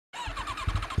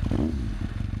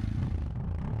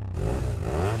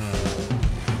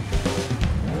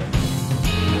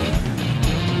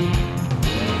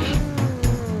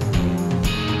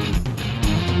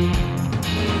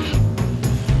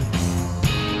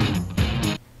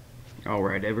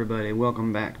Alright everybody,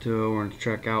 welcome back to Orange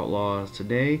Truck Outlaws.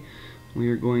 Today we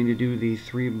are going to do the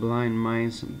Three Blind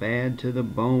Mice Bad to the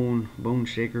Bone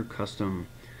Shaker Custom.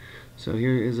 So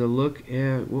here is a look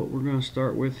at what we're going to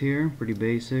start with here. Pretty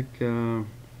basic bone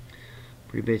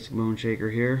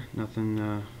shaker here.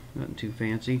 Nothing too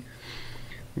fancy.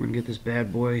 We're going to get this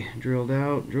bad boy drilled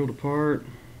apart.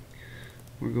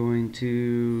 We're going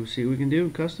to see what we can do,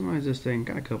 customize this thing.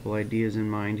 Got a couple ideas in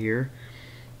mind here.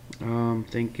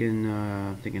 Thinking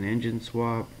engine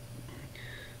swap,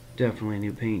 definitely a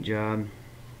new paint job,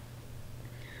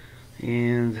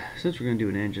 and since we're going to do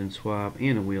an engine swap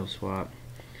and a wheel swap,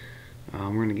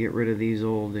 we're going to get rid of these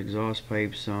old exhaust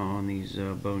pipes on these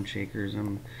bone shakers.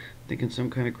 I'm thinking some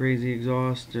kind of crazy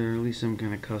exhaust, or at least some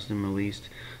kind of custom, at least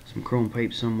some chrome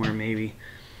pipe somewhere maybe.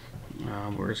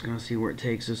 We're just going to see where it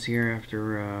takes us here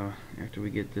after we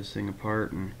get this thing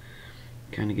apart and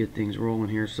kind of get things rolling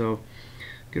here. So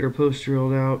get our post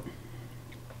drilled out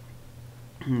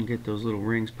and get those little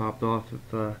rings popped off if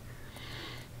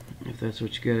that's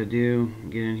what you got to do.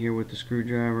 Get in here with the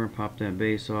screwdriver and pop that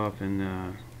base off, and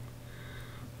I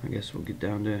guess we'll get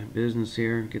down to business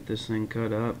here. Get this thing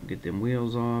cut up, get them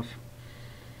wheels off.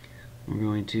 We're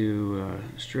going to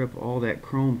strip all that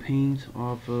chrome paint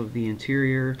off of the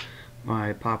interior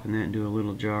by popping that into a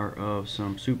little jar of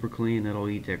some Super Clean. That'll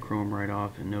eat that chrome right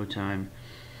off in no time,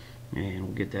 and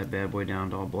we'll get that bad boy down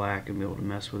to all black and be able to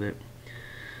mess with it.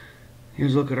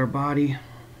 Here's a look at our body.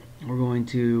 We're going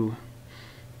to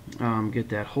get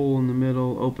that hole in the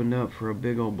middle opened up for a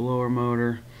big old blower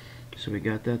motor. So we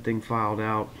got that thing filed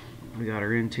out. We got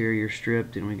our interior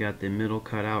stripped, and we got the middle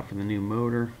cut out for the new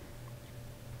motor.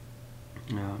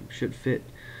 Should fit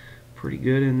pretty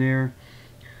good in there.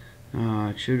 We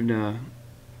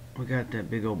got that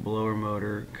big old blower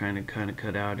motor kind of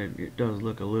cut out. It does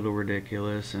look a little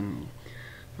ridiculous, and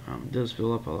does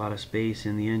fill up a lot of space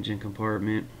in the engine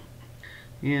compartment,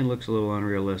 and looks a little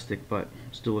unrealistic, but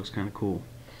still looks kind of cool.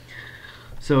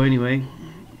 So anyway,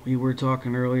 we were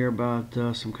talking earlier about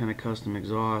some kind of custom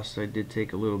exhaust. I did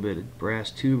take a little bit of brass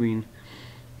tubing,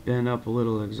 bend up a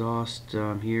little exhaust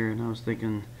here, and I was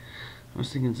thinking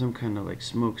some kind of like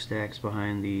smokestacks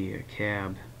behind the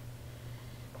cab.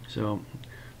 So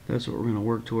that's what we're going to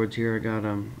work towards here. I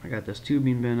got this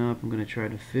tubing bent up. I'm going to try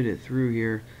to fit it through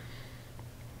here.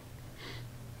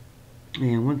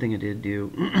 And one thing I did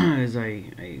do is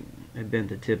I bent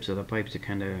the tips of the pipes to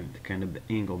kind of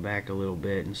angle back a little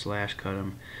bit and slash cut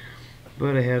them,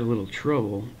 but I had a little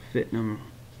trouble fitting them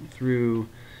through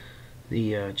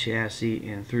the chassis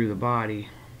and through the body.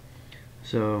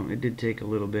 So it did take a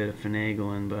little bit of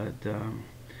finagling, but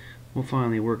we'll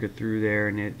finally work it through there,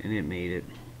 and it made it.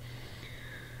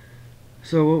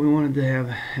 So what we wanted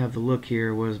to have the look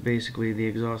here was basically the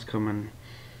exhaust coming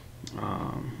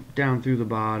down through the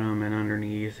bottom and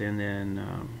underneath, and then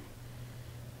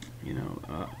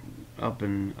up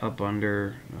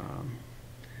under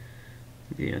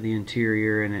the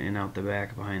interior and out the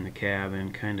back behind the cab,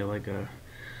 and kind of like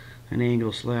an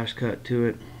angle slash cut to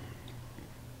it.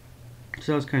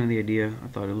 So that's kind of the idea. I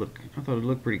thought it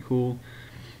looked pretty cool,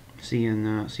 seeing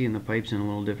the pipes in a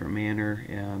little different manner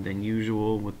than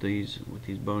usual with these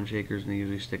bone shakers, and they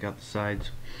usually stick out the sides.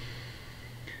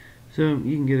 So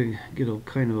you can get a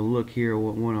kind of a look here at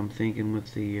what I'm thinking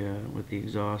with the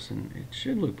exhaust, and it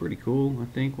should look pretty cool. I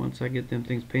think once I get them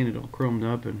things painted all chromed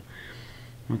up, and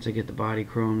once I get the body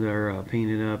chromed or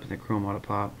painted up, and the chrome ought to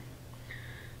pop.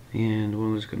 And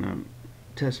we're just gonna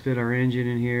test fit our engine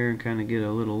in here and kind of get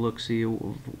a little look-see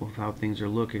of how things are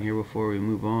looking here before we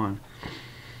move on.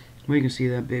 We can see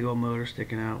that big old motor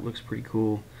sticking out. Looks pretty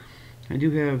cool. I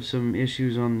do have some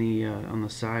issues on the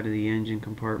side of the engine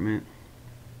compartment.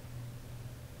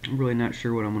 I'm really not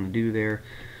sure what I'm going to do there.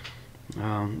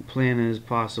 Plan is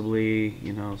possibly,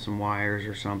 some wires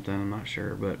or something. I'm not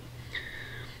sure, but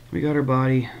we got our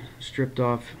body stripped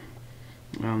off,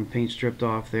 paint stripped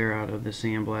off there out of the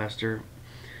sandblaster.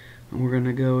 And we're going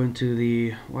to go into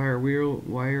the wire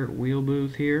wheel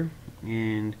booth here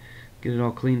and get it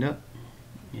all cleaned up.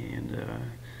 And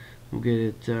we'll get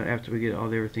it after we get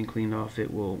everything cleaned off.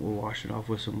 We'll wash it off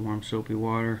with some warm soapy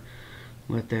water,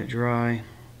 let that dry,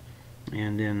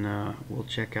 and then we'll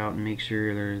check out and make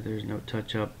sure there's no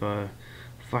touch-up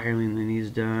filing that needs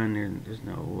done. There's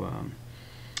no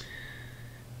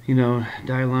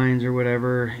dye lines or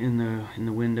whatever in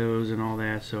the windows and all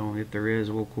that. So if there is,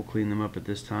 we'll clean them up at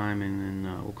this time, and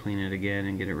then we'll clean it again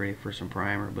and get it ready for some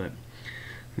primer. But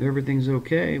if everything's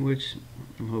okay, which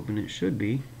I'm hoping it should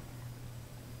be,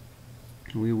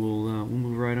 we'll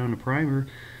move right on to primer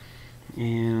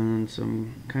and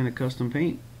some kind of custom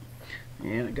paint.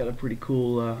 And I got a pretty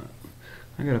cool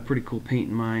I got a pretty cool paint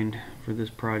in mind for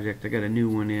this project. I got a new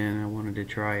one in I wanted to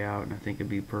try out, and I think it'd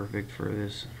be perfect for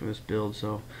this build,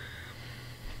 so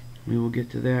we will get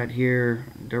to that here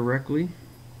directly.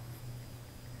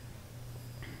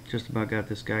 Just about got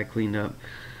this guy cleaned up.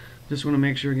 Just want to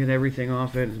make sure we get everything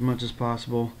off it as much as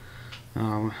possible.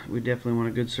 We definitely want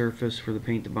a good surface for the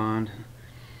paint to bond.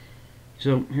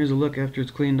 So here's a look after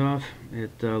it's cleaned off.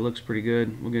 It looks pretty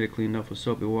good. We'll get it cleaned off with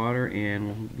soapy water and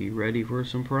we'll be ready for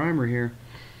some primer here.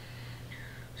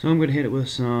 So I'm going to hit it with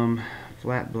some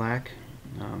flat black.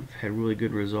 I've had really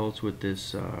good results with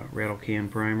this rattle can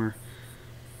primer.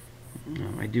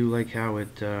 I do like how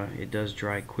it does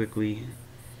dry quickly,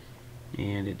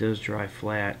 and it does dry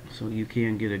flat, so you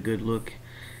can get a good look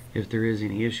if there is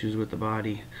any issues with the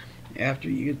body after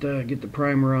you get the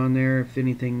primer on there, if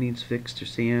anything needs fixed or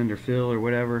sand or fill or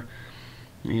whatever.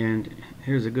 And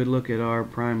here's a good look at our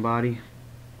prime body.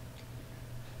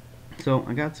 So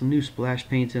I got some new splash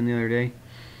paints in the other day,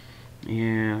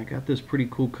 and I got this pretty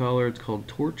cool color. It's called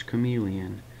Torch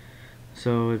Chameleon.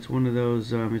 So it's one of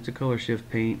those, it's a color shift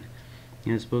paint,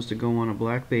 and it's supposed to go on a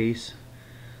black base.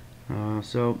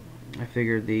 So I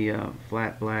figured the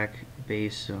flat black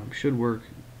base should work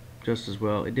just as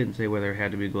well. It didn't say whether it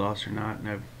had to be gloss or not,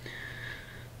 and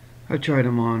I've tried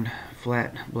them on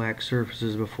flat black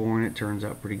surfaces before, and it turns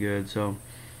out pretty good. So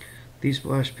these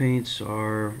splash paints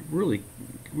are really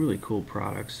cool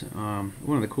products. One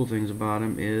of the cool things about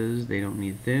them is they don't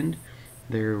need thinned.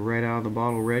 They're right out of the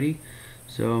bottle ready.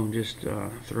 So just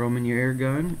throw them in your air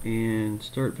gun and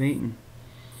start painting.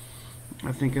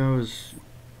 I think I was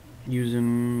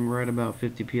using right about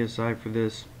 50 psi for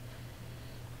this,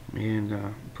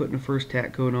 and putting the first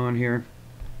tack coat on here.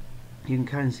 You can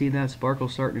kind of see that sparkle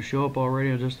starting to show up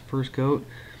already on just the first coat,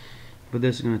 but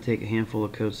this is going to take a handful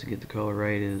of coats to get the color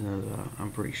right,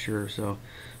 I'm pretty sure. So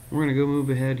we're going to go move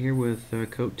ahead here with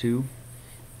coat 2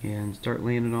 and start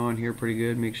laying it on here pretty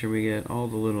good. Make sure we get all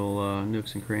the little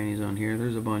nooks and crannies on here.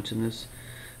 There's a bunch in this.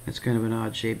 It's kind of an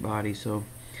odd shaped body, so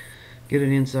get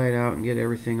it inside out and get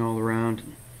everything all around,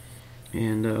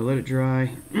 and let it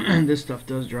dry. This stuff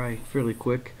does dry fairly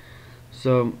quick,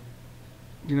 so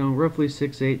you know, roughly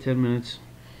 6, 8, 10 minutes,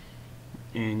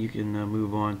 and you can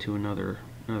move on to another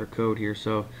coat here.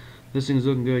 So this thing's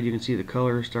looking good. You can see the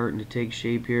color starting to take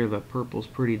shape here. The purple's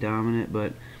pretty dominant,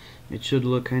 but it should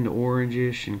look kind of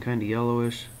orangish and kind of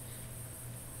yellowish.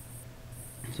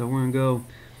 So I'm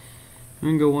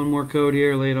gonna go one more coat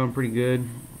here, lay it on pretty good.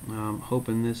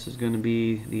 Hoping this is going to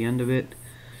be the end of it.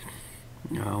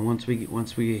 Once we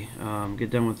get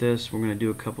done with this, we're going to do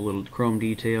a couple little chrome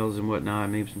details and whatnot,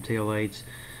 maybe some tail lights,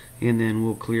 and then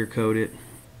we'll clear coat it.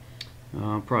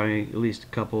 Probably at least a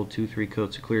couple, 2-3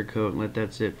 coats of clear coat, and let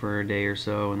that sit for a day or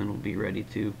so, and then we'll be ready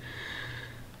to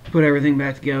put everything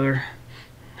back together.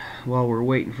 While we're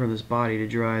waiting for this body to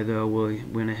dry, though, we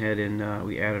went ahead and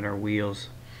we added our wheels.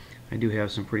 I do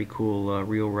have some pretty cool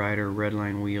Real Rider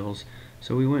Redline wheels,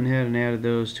 so we went ahead and added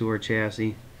those to our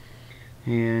chassis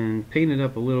and painted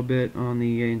up a little bit on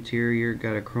the interior.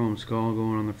 Got a chrome skull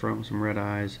going on the front with some red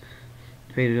eyes.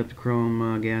 Painted up the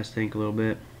chrome gas tank a little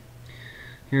bit.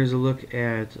 Here's a look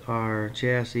at our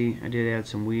chassis. I did add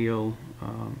some wheel,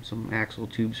 some axle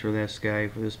tubes for this guy,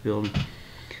 for this build.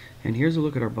 And here's a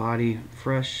look at our body.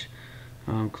 Fresh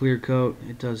clear coat.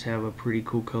 It does have a pretty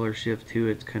cool color shift to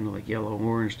it. It's kind of like yellow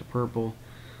orange to purple.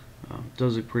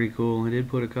 Does look pretty cool. I did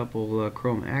put a couple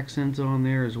chrome accents on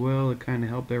there as well to kind of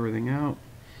help everything out.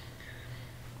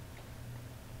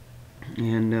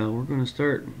 And we're going to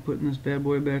start putting this bad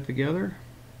boy back together.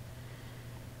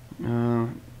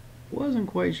 Wasn't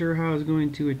quite sure how I was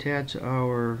going to attach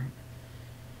our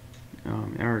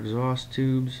exhaust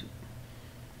tubes.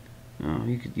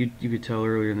 You could tell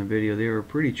earlier in the video they were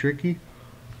pretty tricky.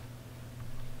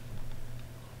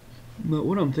 But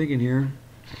what I'm thinking here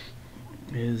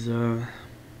is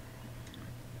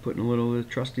putting a little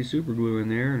trusty super glue in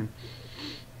there, and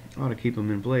ought to keep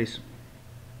them in place.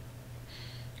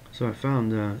 So I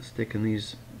found sticking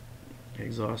these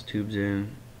exhaust tubes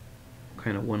in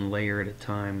kind of one layer at a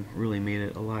time really made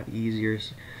it a lot easier,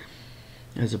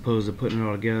 as opposed to putting it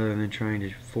all together and then trying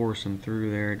to force them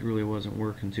through there. It really wasn't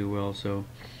working too well. So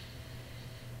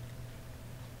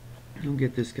I'll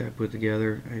get this guy put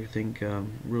together. I think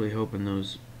really hoping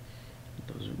those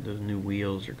new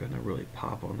wheels are going to really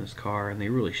pop on this car, and they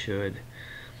really should.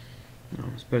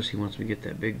 Especially once we get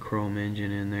that big chrome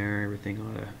engine in there, everything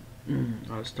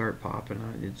ought to start popping.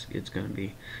 It's going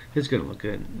to look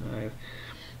good.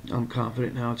 I'm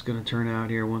confident how it's going to turn out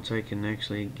here once I can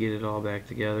actually get it all back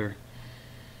together.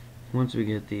 Once we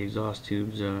get the exhaust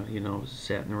tubes,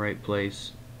 set in the right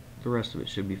place, the rest of it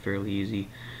should be fairly easy.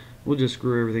 we'll just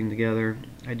screw everything together.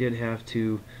 I did have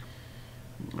to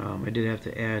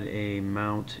add a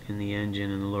mount in the engine,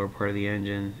 in the lower part of the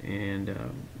engine, and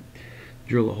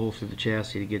drill a hole through the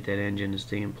chassis to get that engine to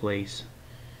stay in place.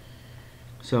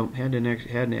 So had to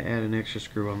add an extra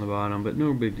screw on the bottom, but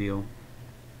no big deal.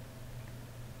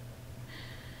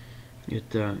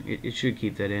 It should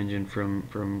keep that engine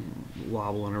from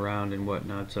wobbling around and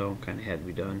whatnot, so kind of had to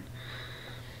be done.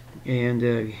 And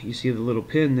you see the little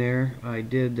pin there. I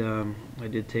did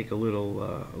take a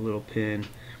little pin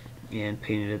and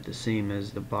paint it the same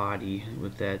as the body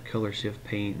with that color shift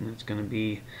paint, and that's gonna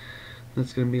be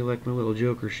like my little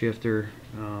Joker shifter.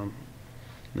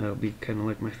 That'll be kind of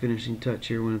like my finishing touch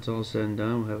here when it's all said and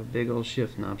done. We'll have a big old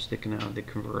shift knob sticking out of the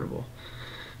convertible.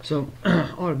 So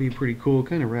ought to be pretty cool,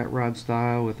 kind of rat rod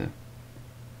style with a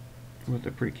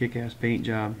pretty kick-ass paint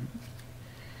job.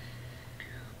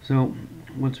 So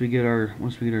once we get our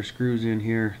screws in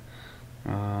here,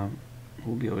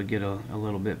 we'll be able to get a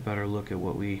little bit better look at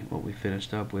what we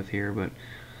finished up with here. But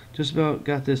just about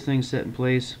got this thing set in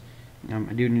place. I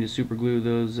do need to super glue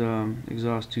those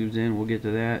exhaust tubes in. We'll get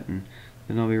to that, and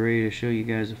then I'll be ready to show you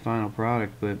guys the final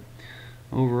product. But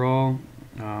overall,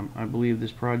 I believe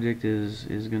this project is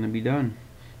going to be done,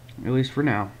 at least for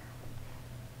now.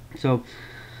 So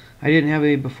I didn't have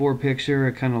a before picture.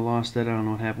 I kind of lost that. I don't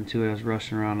know what happened to it. I was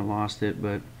rushing around and lost it,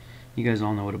 but you guys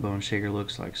all know what a bone shaker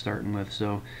looks like starting with.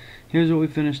 So here's what we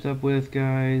finished up with,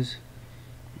 guys.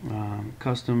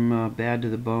 Custom Bad to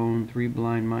the Bone 3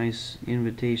 Blind Mice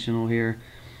Invitational here.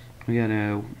 We got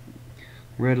a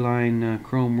Redline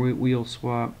chrome wheel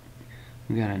swap.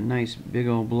 We got a nice big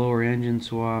old blower engine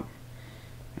swap.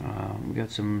 We got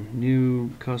some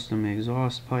new custom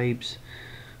exhaust pipes.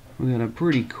 We got a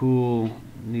pretty cool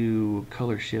new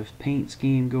color shift paint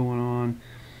scheme going on.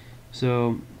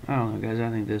 So I don't know, guys, I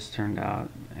think this turned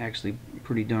out actually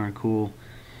pretty darn cool.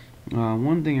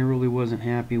 One thing I really wasn't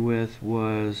happy with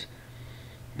was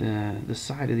the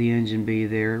side of the engine bay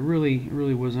there.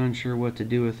 Really was unsure what to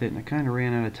do with it, and I kind of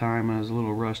ran out of time. I was a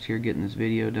little rushed here getting this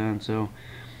video done, so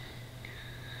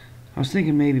I was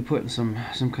thinking maybe putting some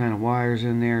kind of wires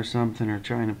in there or something, or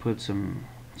trying to put some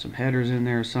headers in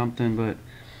there or something. But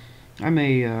I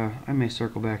may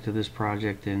circle back to this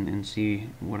project and see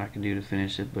what I can do to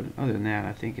finish it. But other than that,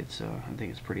 I think it's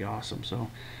pretty awesome. So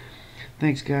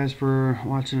thanks, guys, for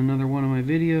watching another one of my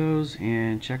videos,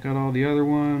 and check out all the other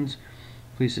ones.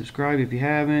 Please subscribe if you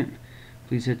haven't.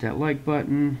 Please hit that like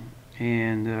button.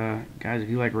 And guys, if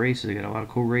you like races, I got a lot of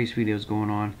cool race videos going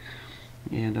on.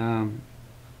 And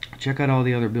check out all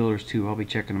the other builders too. I'll be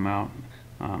checking them out.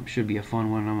 Should be a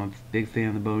fun one. I'm a big fan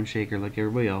of the Bone Shaker like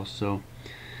everybody else. So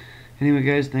anyway,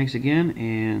 guys, thanks again,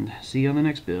 and see you on the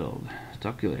next build.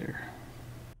 Talk to you later.